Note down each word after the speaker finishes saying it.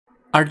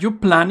Are you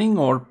planning,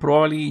 or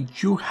probably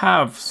you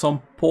have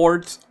some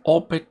ports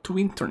open to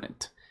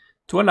internet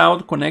to allow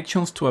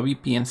connections to a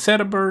VPN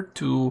server,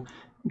 to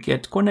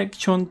get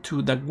connection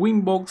to the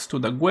Winbox, to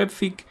the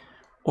webfig,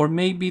 or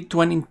maybe to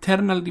an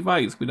internal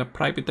device with a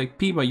private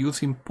IP by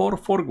using port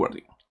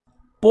forwarding?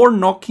 Port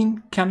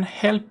knocking can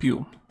help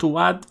you to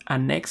add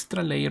an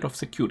extra layer of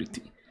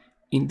security.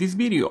 In this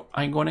video,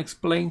 I'm going to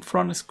explain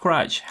from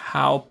scratch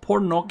how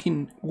port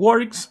knocking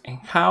works and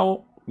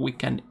how we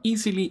can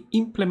easily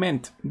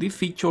implement this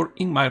feature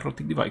in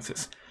Mikrotik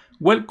devices.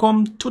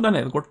 Welcome to the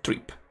network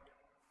trip.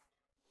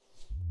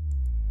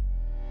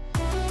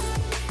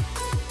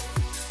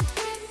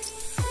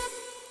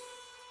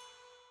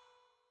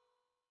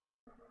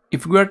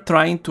 If we are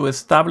trying to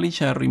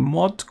establish a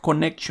remote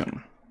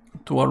connection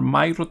to our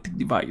Mikrotik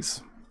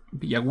device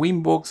via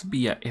Winbox,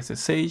 via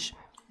SSH,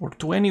 or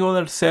to any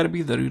other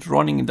service that is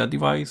running in that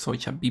device,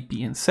 such as a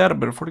VPN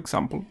server, for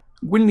example,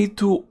 we'll need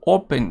to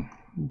open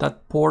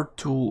that port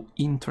to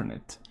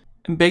internet.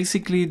 And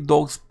basically,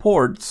 those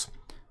ports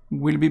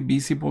will be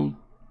visible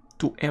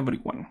to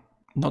everyone,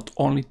 not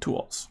only to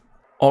us.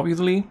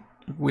 Obviously,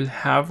 we'll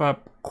have a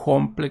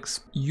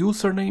complex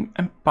username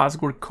and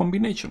password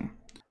combination.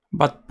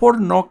 But port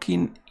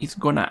knocking is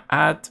gonna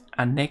add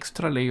an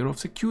extra layer of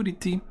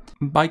security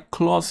by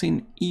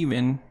closing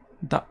even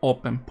the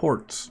open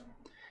ports.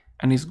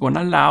 And it's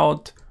gonna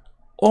allow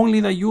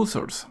only the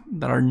users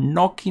that are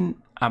knocking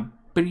a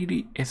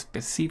pretty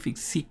specific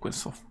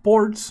sequence of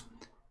ports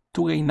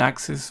to gain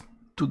access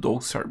to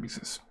those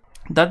services.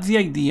 That's the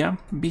idea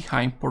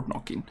behind port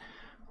knocking.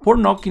 Port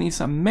knocking is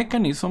a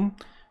mechanism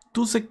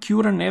to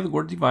secure a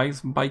network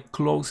device by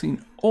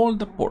closing all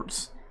the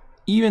ports,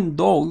 even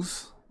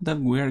those that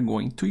we are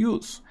going to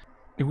use.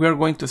 If we are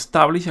going to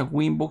establish a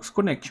Winbox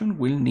connection,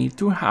 we'll need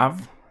to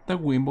have the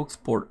Winbox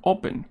port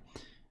open.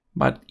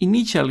 But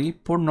initially,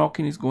 port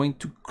knocking is going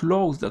to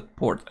close that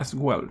port as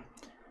well.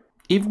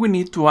 If we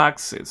need to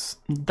access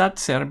that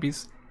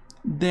service,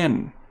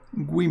 then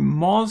we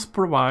must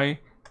provide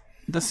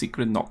the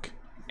secret knock.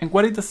 And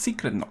what is the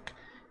secret knock?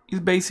 It's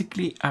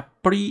basically a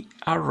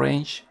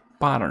pre-arranged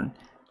pattern,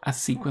 a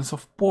sequence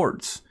of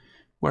ports.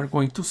 We're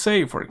going to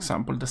say, for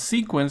example, the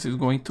sequence is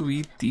going to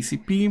be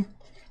TCP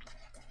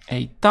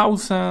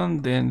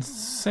 8000, then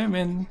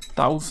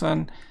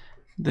 7000,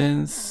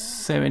 then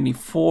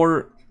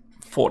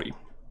 7440,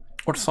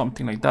 or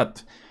something like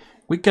that.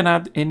 We can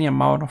add any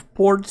amount of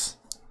ports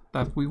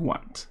that we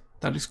want.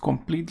 That is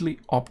completely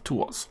up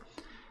to us.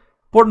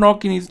 Port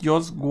knocking is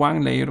just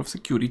one layer of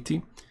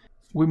security.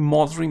 We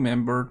must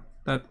remember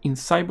that in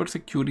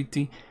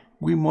cybersecurity,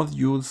 we must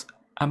use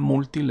a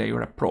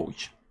multi-layer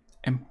approach.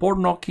 And port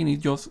knocking is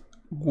just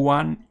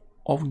one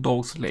of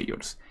those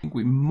layers.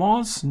 We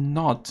must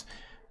not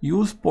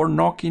use port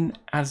knocking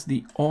as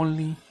the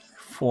only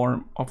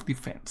form of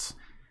defense.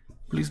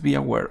 Please be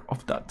aware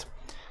of that.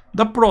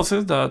 The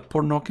process that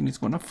port knocking is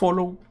going to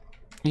follow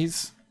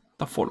is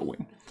the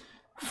following.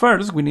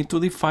 First, we need to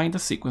define the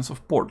sequence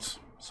of ports,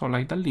 so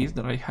like the list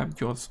that I have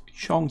just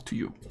shown to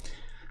you.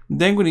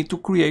 Then we need to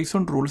create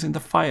some rules in the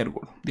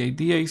firewall. The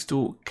idea is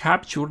to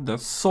capture the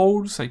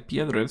source IP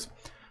address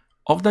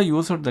of the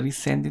user that is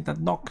sending that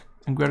knock,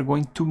 and we are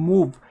going to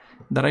move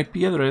that IP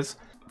address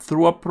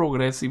through a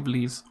progressive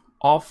list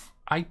of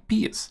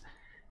IPs.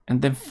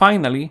 And then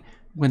finally,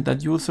 when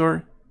that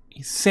user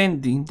is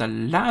sending the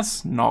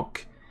last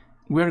knock,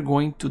 we are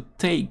going to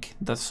take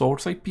the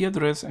source IP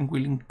address and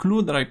we'll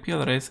include that IP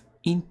address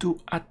into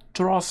a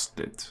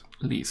trusted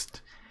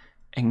list.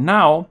 And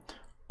now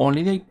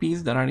only the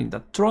IPs that are in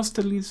the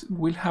trusted list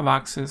will have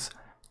access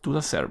to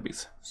the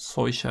service,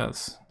 such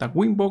as the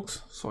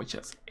Winbox, such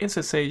as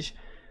SSH,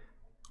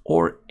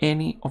 or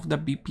any of the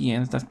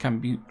VPNs that can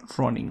be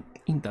running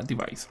in that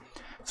device.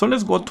 So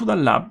let's go to the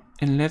lab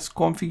and let's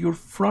configure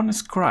from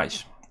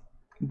scratch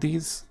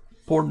this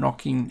port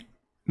knocking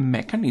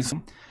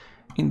mechanism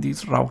in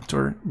this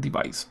router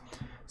device.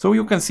 So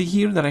you can see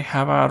here that I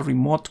have a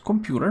remote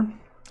computer.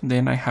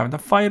 Then I have the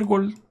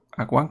firewall,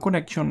 a WAN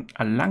connection,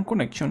 a LAN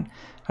connection.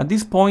 At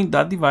this point,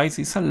 that device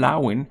is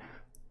allowing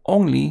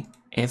only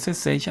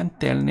SSH and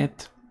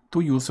Telnet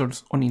to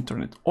users on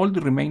internet. All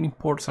the remaining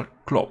ports are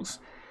closed.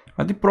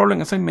 But the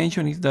problem, as I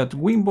mentioned, is that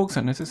Winbox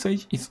and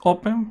SSH is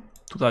open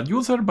to that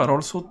user, but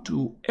also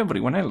to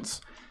everyone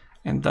else.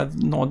 And that's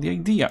not the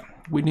idea.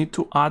 We need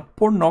to add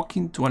port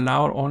knocking to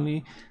allow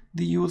only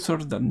the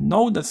users that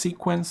know the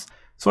sequence.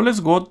 So let's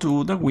go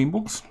to the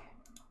Winbox.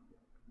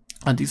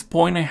 At this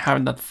point, I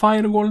have that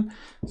firewall.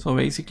 So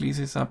basically, this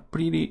is a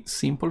pretty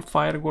simple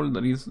firewall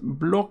that is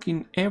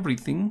blocking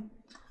everything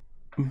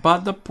but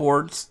the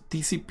ports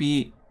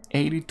TCP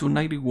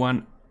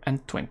 8291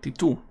 and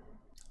 22.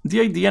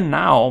 The idea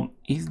now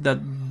is that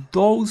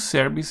those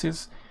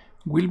services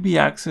will be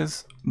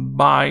accessed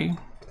by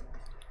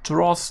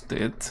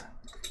trusted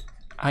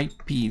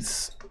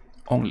IPs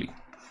only.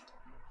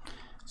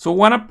 So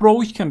one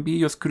approach can be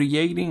just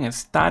creating a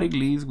static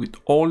list with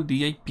all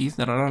the IPs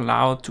that are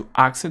allowed to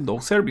access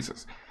those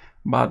services.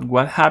 But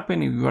what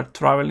happens if you are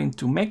traveling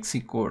to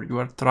Mexico, or you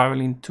are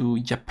traveling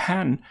to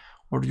Japan,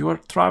 or you are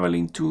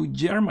traveling to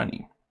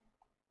Germany?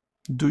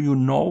 Do you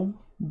know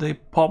the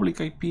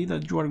public IP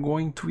that you are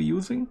going to be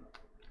using?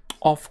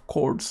 Of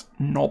course,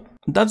 no.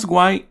 That's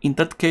why in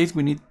that case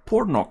we need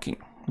port knocking.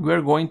 We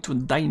are going to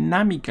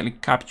dynamically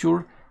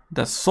capture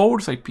the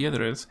source IP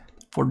address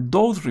for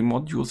those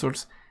remote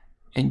users,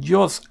 and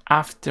just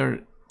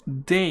after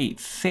they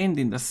send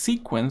in the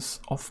sequence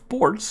of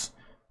ports,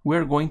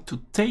 we're going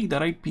to take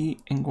that IP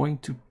and going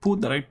to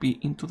put that IP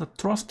into the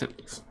trusted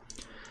list.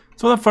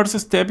 So the first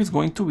step is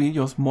going to be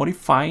just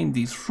modifying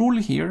this rule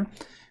here,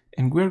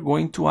 and we're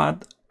going to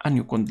add a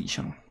new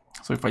condition.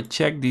 So if I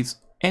check this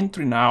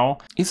entry now,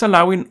 it's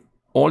allowing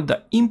all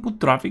the input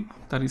traffic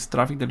that is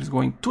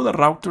going to the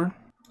router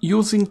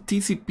using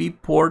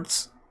TCP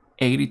ports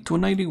 82,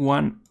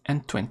 91,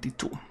 and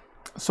 22.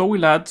 So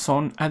we'll add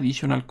some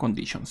additional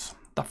conditions.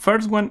 The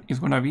first one is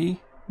going to be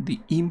the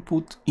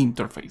input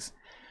interface.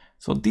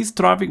 So this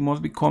traffic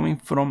must be coming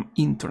from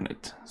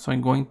internet. So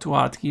I'm going to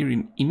add here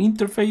in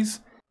interface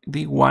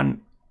the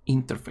one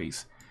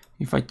interface.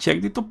 If I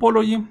check the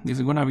topology, this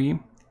is going to be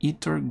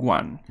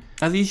Ether1.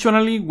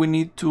 Additionally, we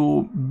need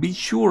to be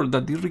sure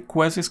that the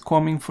request is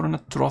coming from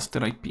a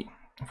trusted IP.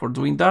 For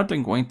doing that,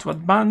 I'm going to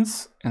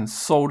advance and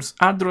source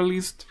address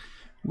list.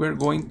 We're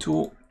going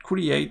to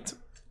create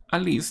a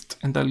list,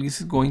 and the list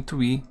is going to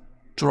be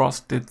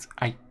trusted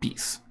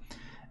IPs.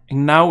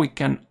 And now we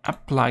can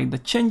apply the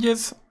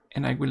changes,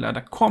 and I will add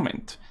a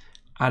comment.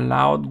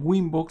 Allowed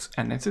Winbox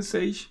and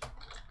SSH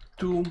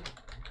to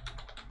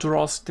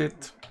trusted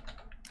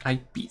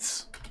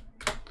IPs.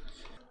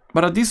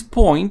 But at this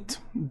point,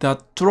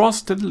 the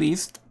trusted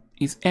list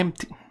is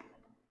empty.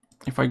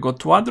 If I go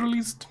to address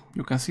list,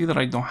 you can see that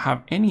I don't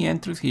have any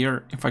entries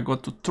here. If I go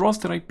to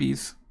trusted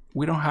IPs,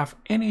 we don't have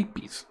any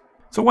IPs.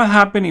 So what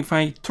happens if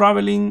I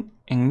traveling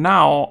and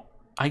now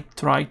I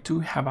try to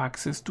have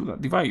access to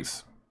that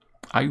device?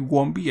 I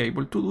won't be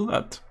able to do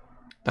that.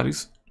 That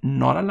is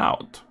not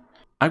allowed.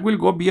 I will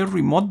go via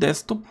remote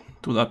desktop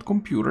to that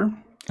computer,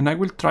 and I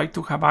will try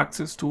to have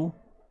access to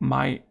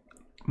my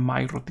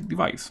Mikrotik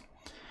device.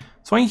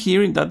 So I'm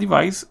here in that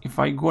device. If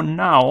I go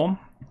now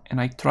and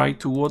I try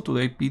to go to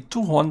the IP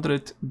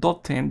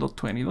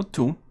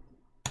 200.10.20.2,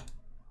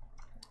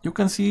 you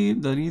can see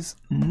that is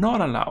not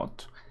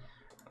allowed.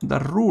 The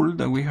rule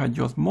that we have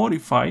just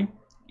modified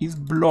is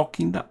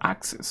blocking the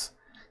access.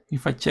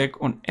 If I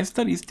check on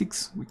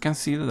statistics, we can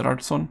see that there are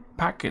some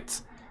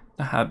packets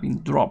that have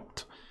been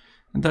dropped.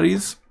 And that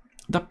is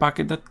the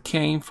packet that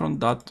came from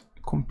that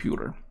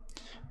computer,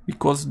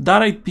 because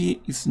that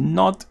IP is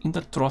not in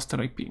the trusted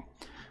IP.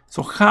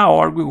 So how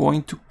are we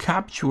going to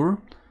capture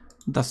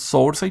the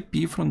source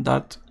IP from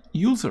that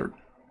user?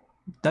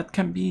 That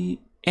can be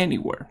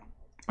anywhere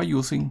by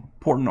using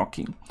port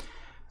knocking.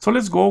 So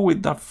let's go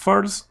with the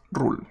first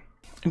rule.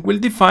 And we'll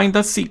define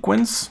the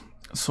sequence.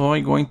 So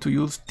I'm going to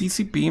use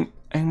TCP,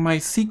 and my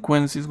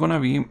sequence is going to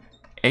be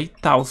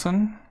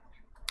 8000,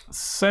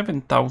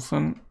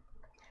 7000,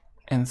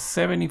 and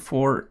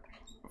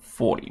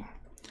 7440.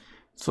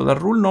 So the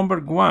rule number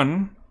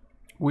 1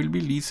 will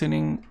be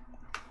listening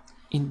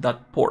in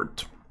that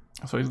port.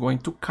 So it's going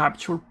to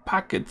capture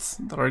packets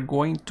that are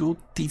going to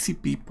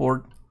TCP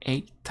port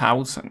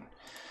 8000.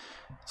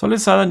 So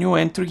let's add a new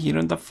entry here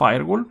in the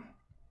firewall.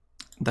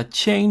 The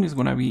chain is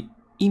going to be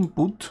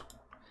input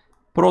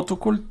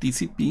protocol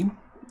TCP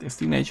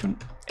destination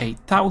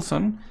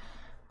 8000.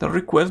 The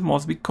request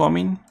must be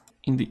coming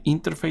in the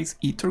interface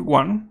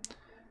Ether1.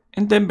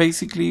 And then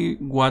basically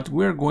what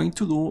we're going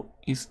to do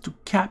is to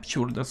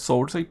capture the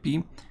source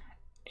IP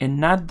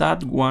and add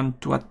that one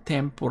to a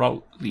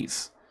temporal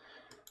list.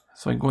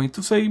 So I'm going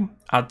to say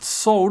add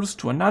source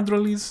to an address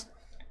list,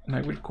 and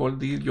I will call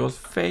this just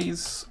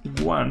phase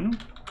 1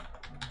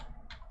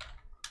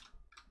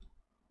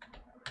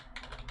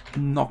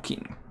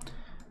 knocking.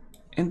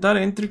 And that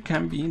entry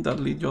can be in that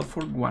list just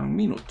for 1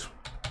 minute.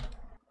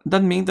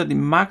 That means that the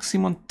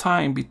maximum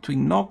time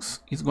between knocks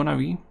is gonna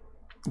be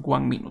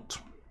 1 minute.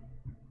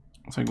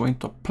 So I'm going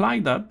to apply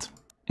that,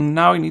 and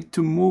now I need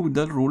to move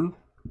that rule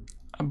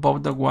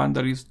above the one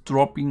that is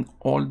dropping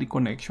all the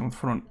connections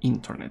from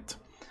internet.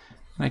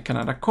 And I can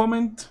add a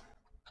comment,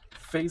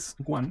 phase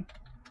 1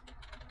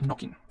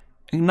 knocking.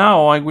 And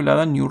now I will add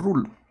a new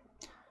rule.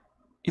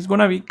 It's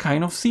gonna be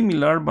kind of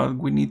similar, but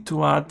we need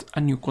to add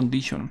a new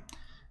condition.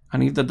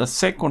 And it's that the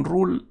second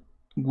rule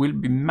will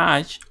be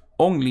matched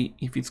only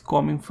if it's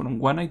coming from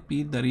one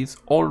IP that is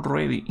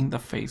already in the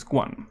phase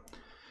 1.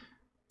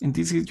 And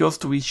this is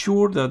just to be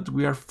sure that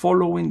we are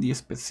following the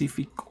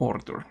specific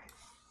order.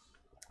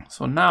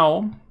 So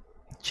now,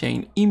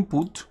 chain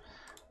input,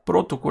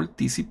 protocol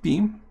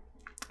TCP,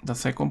 the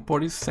second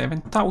port is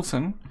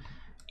 7000,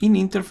 in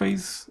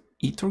interface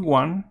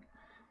Ether1,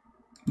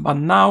 but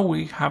now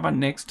we have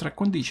an extra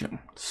condition.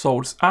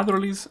 Source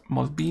address list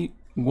must be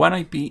one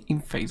IP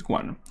in phase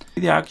 1.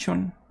 The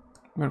action,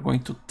 we're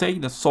going to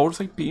take the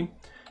source IP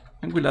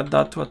and we'll add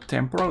that to a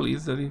temporal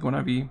list that is going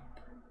to be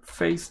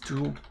phase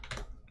 2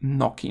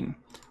 knocking.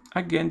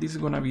 Again, this is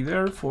going to be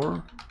there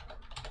for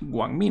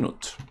 1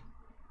 minute.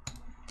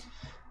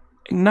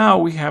 And now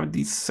we have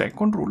this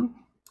second rule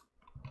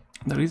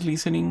that is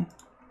listening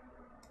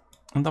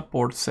on the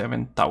port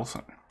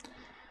 7000.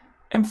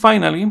 And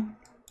finally,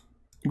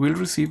 we'll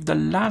receive the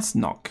last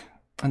knock,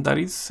 and that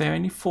is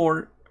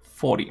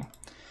 7440.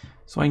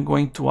 So I'm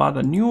going to add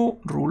a new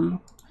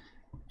rule,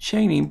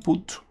 chain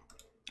input,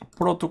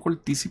 protocol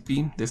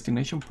TCP,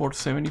 destination port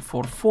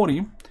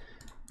 7440,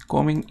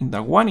 coming in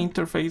the one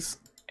interface,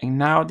 and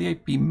now the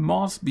IP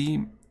must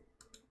be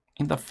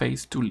in the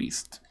phase 2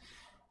 list.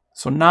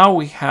 So now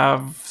we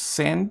have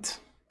sent,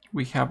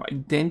 we have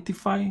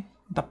identified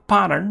the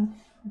pattern,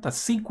 the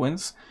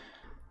sequence.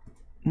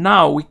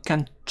 Now we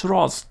can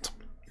trust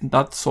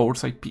that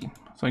source IP.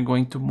 So I'm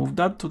going to move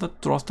that to the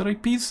trusted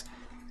IPs,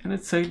 and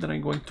let's say that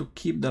I'm going to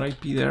keep that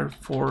IP there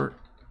for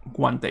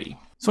 1 day.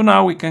 So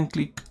now we can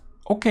click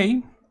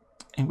OK,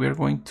 and we're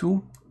going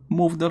to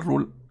move the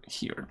rule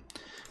here.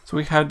 So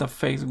we have the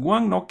phase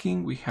 1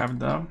 knocking, we have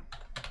the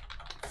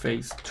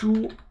phase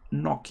 2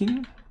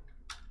 knocking,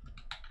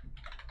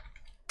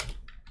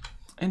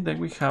 and then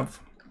we have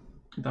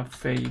the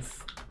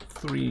phase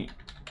 3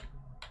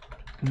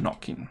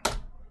 knocking.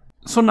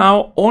 So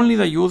now only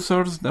the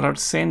users that are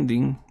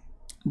sending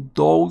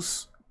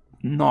those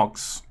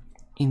knocks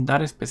in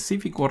that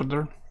specific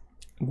order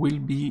will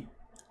be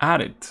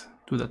added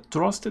to the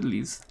trusted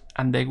list,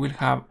 and they will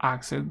have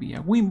access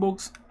via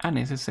Winbox and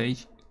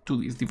SSH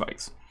to this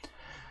device.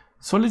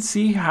 So let's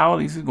see how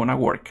this is gonna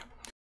work.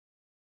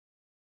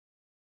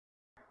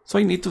 So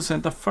I need to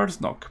send the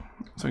first knock.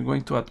 So I'm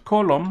going to add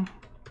column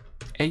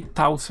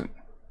 8000,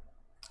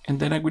 and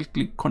then I will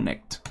click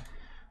connect.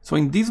 So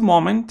in this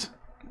moment,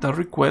 the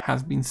request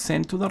has been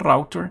sent to the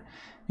router,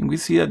 and we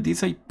see that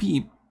this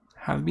IP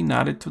has been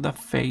added to the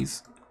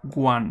phase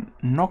 1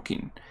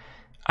 knocking.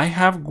 I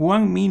have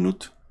 1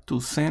 minute to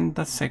send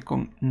the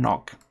second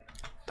knock.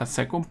 The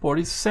second port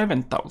is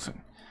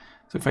 7000.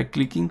 So if I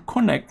click in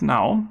connect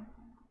now,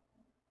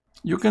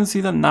 you can see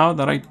that now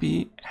that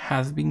IP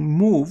has been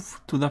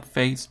moved to the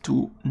phase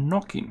 2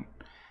 knocking.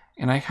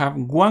 And I have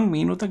 1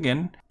 minute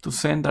again to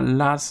send the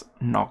last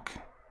knock.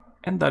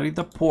 And that is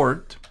the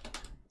port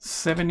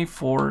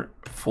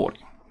 7440.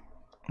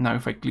 Now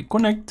if I click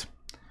connect,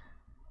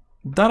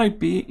 that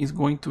IP is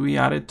going to be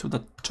added to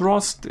the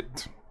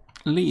trusted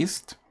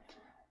list,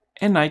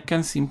 and I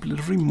can simply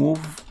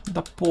remove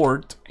the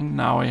port, and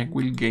now I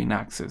will gain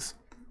access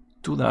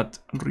to that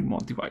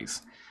remote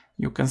device.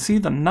 You can see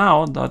that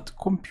now that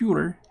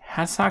computer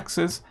has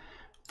access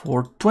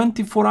for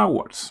 24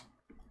 hours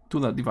to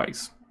that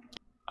device.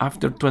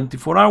 After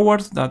 24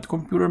 hours, that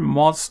computer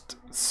must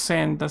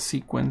send the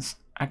sequence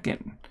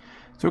again.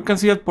 So you can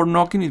see that port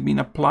knocking is being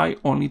applied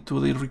only to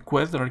the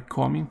requests that are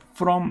coming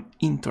from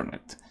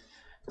internet.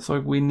 So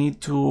if we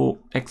need to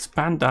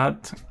expand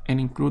that and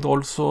include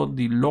also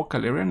the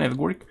local area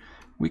network,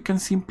 we can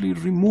simply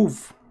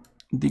remove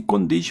the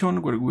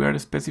condition where we are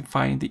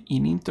specifying the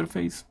in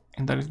interface,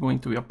 and that is going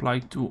to be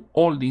applied to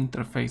all the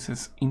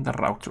interfaces in the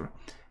router.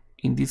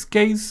 In this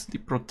case, the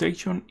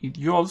protection is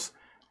just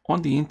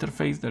on the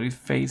interface that is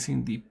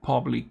facing the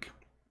public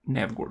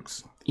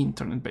networks,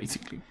 internet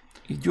basically.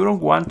 If you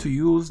don't want to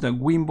use the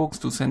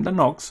Winbox to send the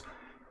knocks,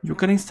 you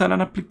can install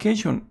an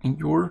application in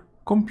your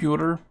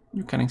computer.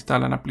 You can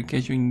install an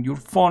application in your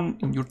phone,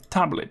 in your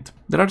tablet.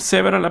 There are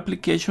several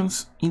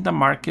applications in the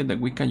market that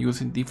we can use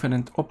in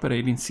different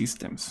operating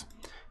systems.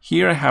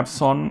 Here I have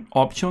some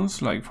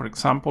options, like for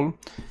example,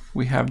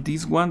 we have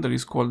this one that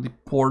is called the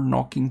port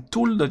knocking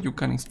tool that you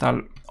can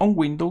install on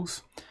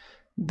Windows.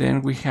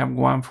 Then we have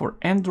one for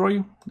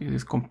Android. This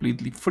is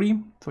completely free,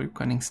 so you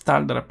can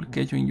install that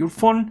application in your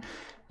phone.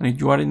 And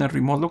if you are in a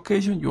remote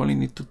location, you only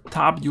need to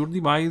tap your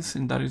device,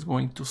 and that is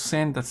going to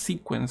send a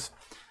sequence.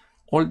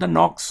 All the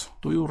knocks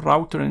to your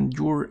router, and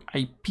your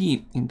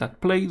IP in that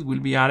place will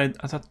be added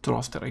as a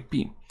trusted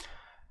IP.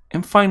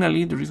 And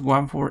finally, there is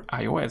one for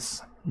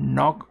iOS,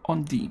 knock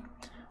on D.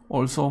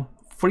 Also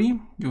free.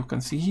 You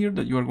can see here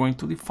that you are going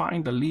to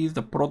define the list,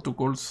 the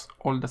protocols,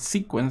 all the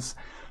sequence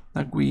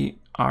that we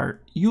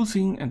are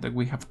using and that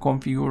we have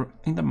configured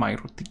in the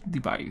Mikrotik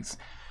device.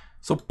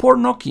 So port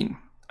knocking,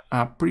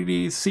 a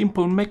pretty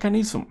simple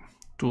mechanism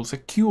to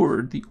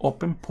secure the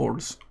open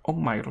ports on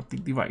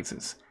Mikrotik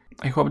devices.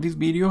 I hope this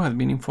video has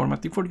been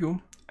informative for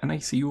you, and I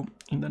see you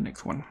in the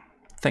next one.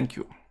 Thank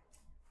you.